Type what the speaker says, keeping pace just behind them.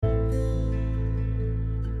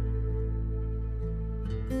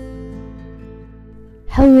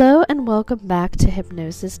Hello and welcome back to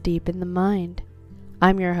Hypnosis Deep in the Mind.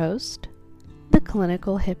 I'm your host, the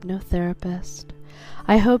clinical hypnotherapist.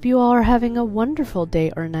 I hope you all are having a wonderful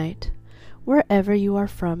day or night, wherever you are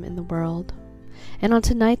from in the world. And on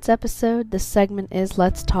tonight's episode, the segment is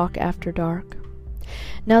Let's Talk After Dark.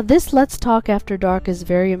 Now this Let's Talk After Dark is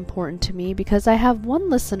very important to me because I have one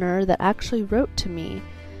listener that actually wrote to me.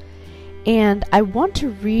 And I want to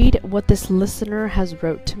read what this listener has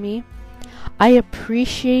wrote to me. I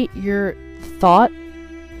appreciate your thought,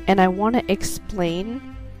 and I want to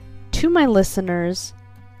explain to my listeners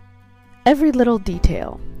every little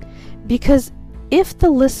detail. Because if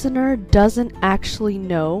the listener doesn't actually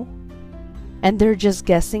know, and they're just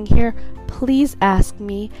guessing here, please ask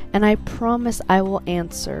me, and I promise I will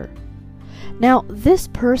answer. Now, this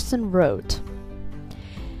person wrote,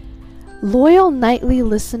 "Loyal nightly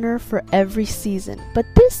listener for every season, but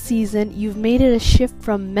this season you've made it a shift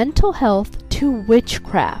from mental health to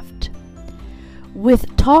witchcraft,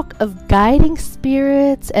 with talk of guiding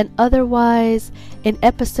spirits and otherwise in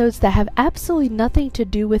episodes that have absolutely nothing to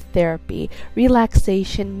do with therapy,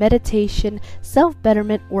 relaxation, meditation,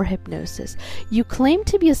 self-betterment, or hypnosis. You claim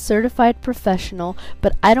to be a certified professional,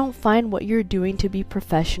 but I don't find what you're doing to be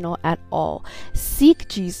professional at all. Seek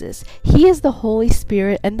Jesus. He is the Holy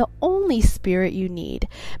Spirit and the only spirit you need.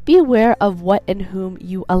 Be aware of what and whom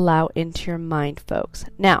you allow into your mind, folks."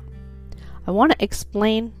 Now, I want to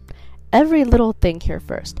explain every little thing here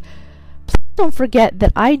first. Please don't forget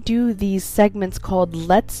that I do these segments called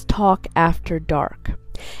Let's Talk After Dark.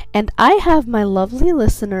 And I have my lovely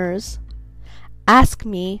listeners ask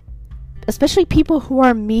me, especially people who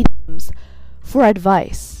are mediums, for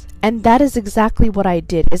advice. And that is exactly what I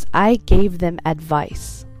did, is I gave them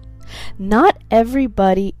advice. Not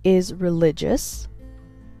everybody is religious.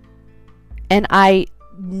 And I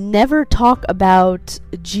never talk about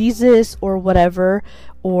Jesus or whatever,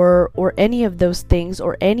 or any of those things,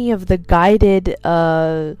 or any of the guided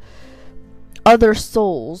other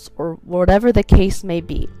souls, or whatever the case may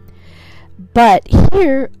be. But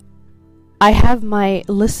here I have my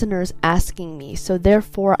listeners asking me, so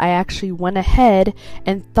therefore I actually went ahead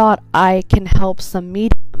and thought I can help some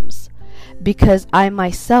mediums, because I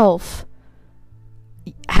myself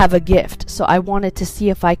have a gift. So I wanted to see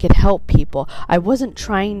if I could help people. I wasn't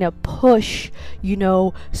trying to push,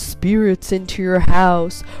 spirits into your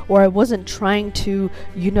house, or I wasn't trying to,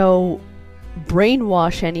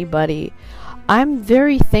 brainwash anybody. I'm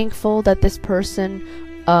very thankful that this person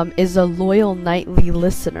is a loyal nightly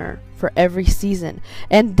listener for every season.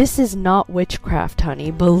 And this is not witchcraft, honey.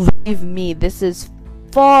 Believe me, this is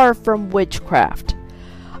far from witchcraft.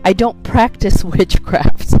 I don't practice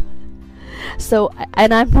witchcraft. So,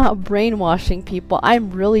 and I'm not brainwashing people.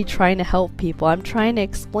 I'm really trying to help people. I'm trying to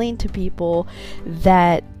explain to people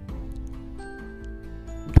that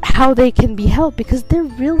how they can be helped, because there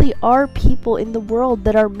really are people in the world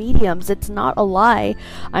that are mediums. It's not a lie.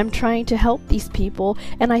 I'm trying to help these people,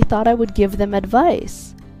 and I thought I would give them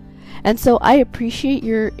advice. And so I appreciate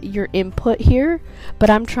your input here, but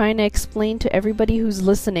I'm trying to explain to everybody who's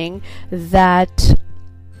listening that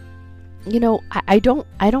I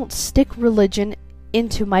don't stick religion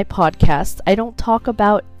into my podcasts. I don't talk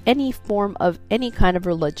about any form of any kind of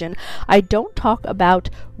religion. I don't talk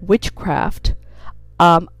about witchcraft.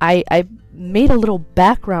 I made a little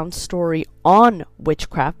background story on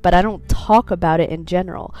witchcraft, but I don't talk about it in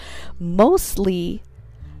general. Mostly,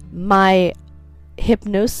 my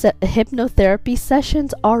hypnotherapy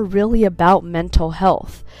sessions are really about mental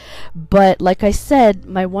health. But like I said,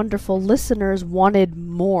 my wonderful listeners wanted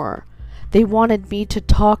more. They wanted me to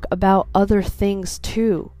talk about other things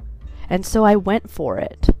too. And so I went for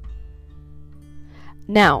it.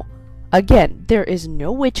 Now, again, there is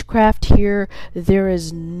no witchcraft here. There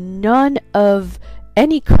is none of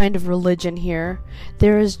any kind of religion here.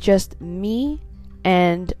 There is just me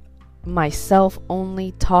and myself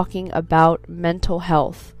only talking about mental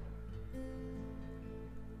health.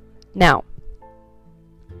 Now,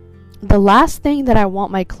 the last thing that I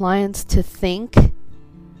want my clients to think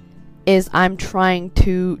is I'm trying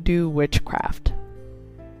to do witchcraft.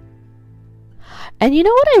 And you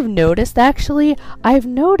know what I've noticed, actually? I've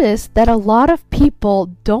noticed that a lot of people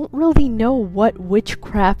don't really know what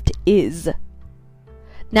witchcraft is.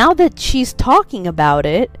 Now that she's talking about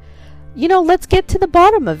it, let's get to the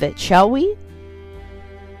bottom of it, shall we?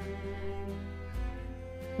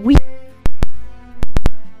 We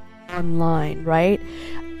online, right?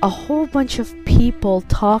 A whole bunch of people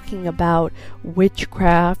talking about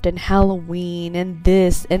witchcraft and Halloween and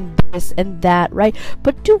this and that, right?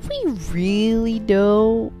 But do we really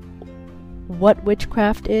know what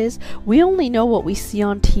witchcraft is. We only know what we see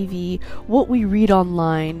on TV, what we read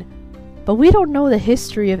online, but we don't know the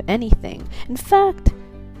history of anything. In fact,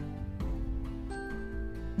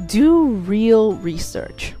 do real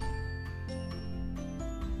research.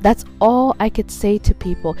 That's all I could say to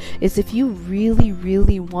people, is if you really,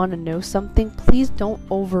 really want to know something, please don't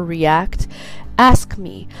overreact. Ask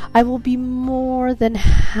me. I will be more than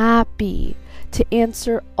happy to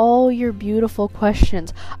answer all your beautiful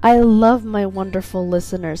questions. I love my wonderful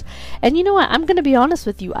listeners. And you know what? I'm going to be honest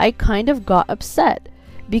with you. I kind of got upset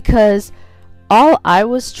because all I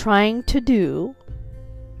was trying to do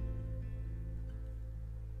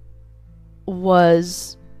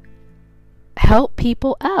was help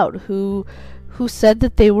people out who said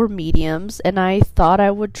that they were mediums, and I thought I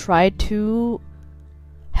would try to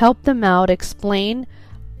help them out, explain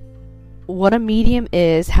what a medium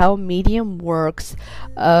is, how a medium works,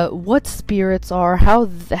 what spirits are,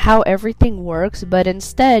 how everything works. But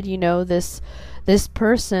instead, this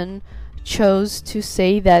person chose to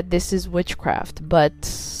say that this is witchcraft.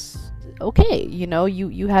 But okay,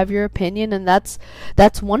 you have your opinion, and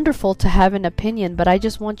that's wonderful to have an opinion, but I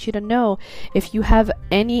just want you to know, if you have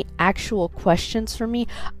any actual questions for me,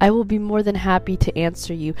 I will be more than happy to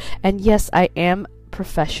answer you. And yes, I am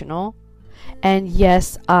professional, and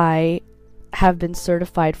yes, I have been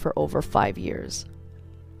certified for over 5 years.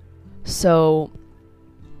 So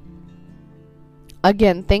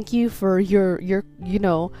again, thank you for your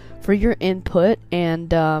for your input,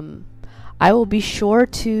 and I will be sure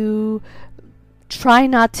to try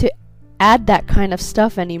not to add that kind of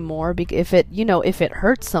stuff anymore, because if it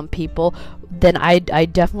hurts some people, then I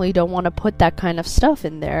definitely don't want to put that kind of stuff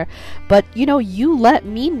in there. But you let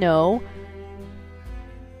me know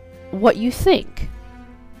what you think.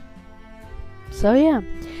 So yeah,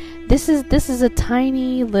 this is a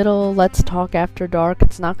tiny little Let's Talk After Dark.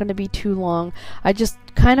 It's not going to be too long. I just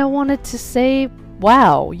kind of wanted to say,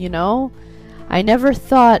 wow, I never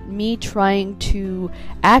thought me trying to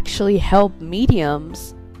actually help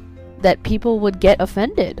mediums that people would get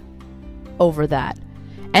offended over that.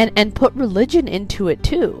 And put religion into it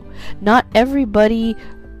too. Not everybody,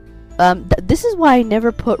 this is why I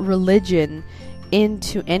never put religion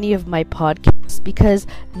into any of my podcasts, because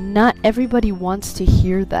not everybody wants to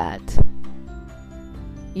hear that.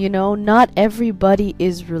 Not everybody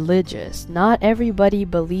is religious. Not everybody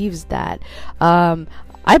believes that.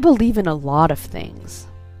 I believe in a lot of things,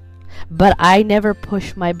 but I never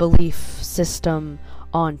push my belief system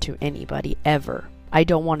onto anybody, ever. I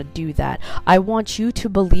don't want to do that. I want you to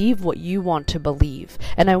believe what you want to believe,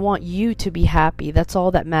 and I want you to be happy. That's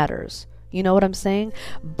all that matters. You know what I'm saying?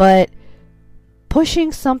 But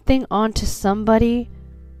pushing something onto somebody,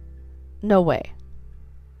 no way.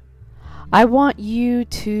 I want you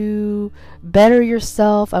to better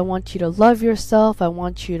yourself. I want you to love yourself. I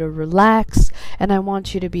want you to relax. And I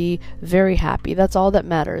want you to be very happy. That's all that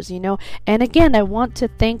matters, And again, I want to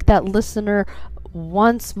thank that listener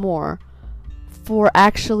once more for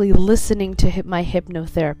actually listening to my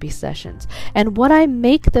hypnotherapy sessions. And what I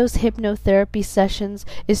make those hypnotherapy sessions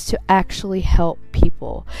is to actually help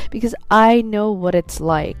people, because I know what it's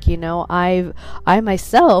like. I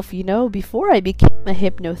myself, before I became a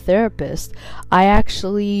hypnotherapist, I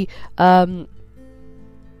actually I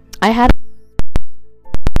had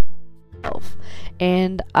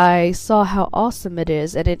and I saw how awesome it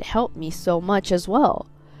is, and it helped me so much as well.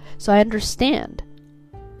 So I understand.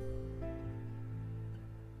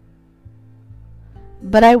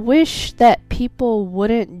 But I wish that people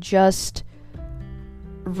wouldn't just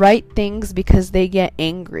write things because they get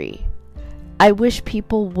angry. I wish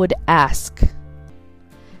people would ask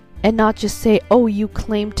and not just say, oh, you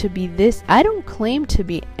claim to be this. I don't claim to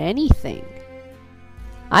be anything.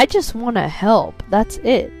 I just want to help. That's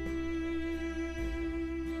it.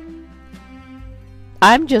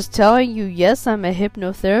 I'm just telling you, yes, I'm a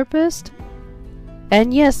hypnotherapist.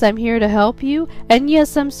 And yes, I'm here to help you. And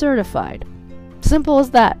yes, I'm certified. Simple as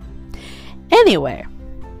that. Anyway,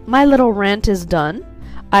 my little rant is done.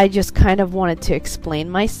 I just kind of wanted to explain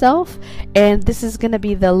myself, and this is going to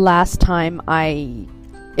be the last time I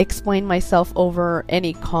explain myself over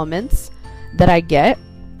any comments that I get.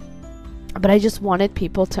 But I just wanted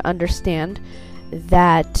people to understand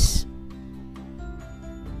that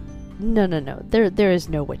no, there is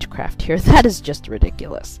no witchcraft here. That is just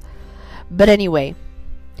ridiculous. But anyway,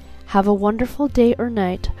 have a wonderful day or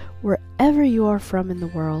night wherever you are from in the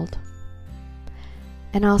world.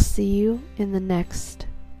 And I'll see you in the next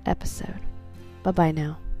episode. Bye-bye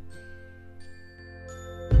now.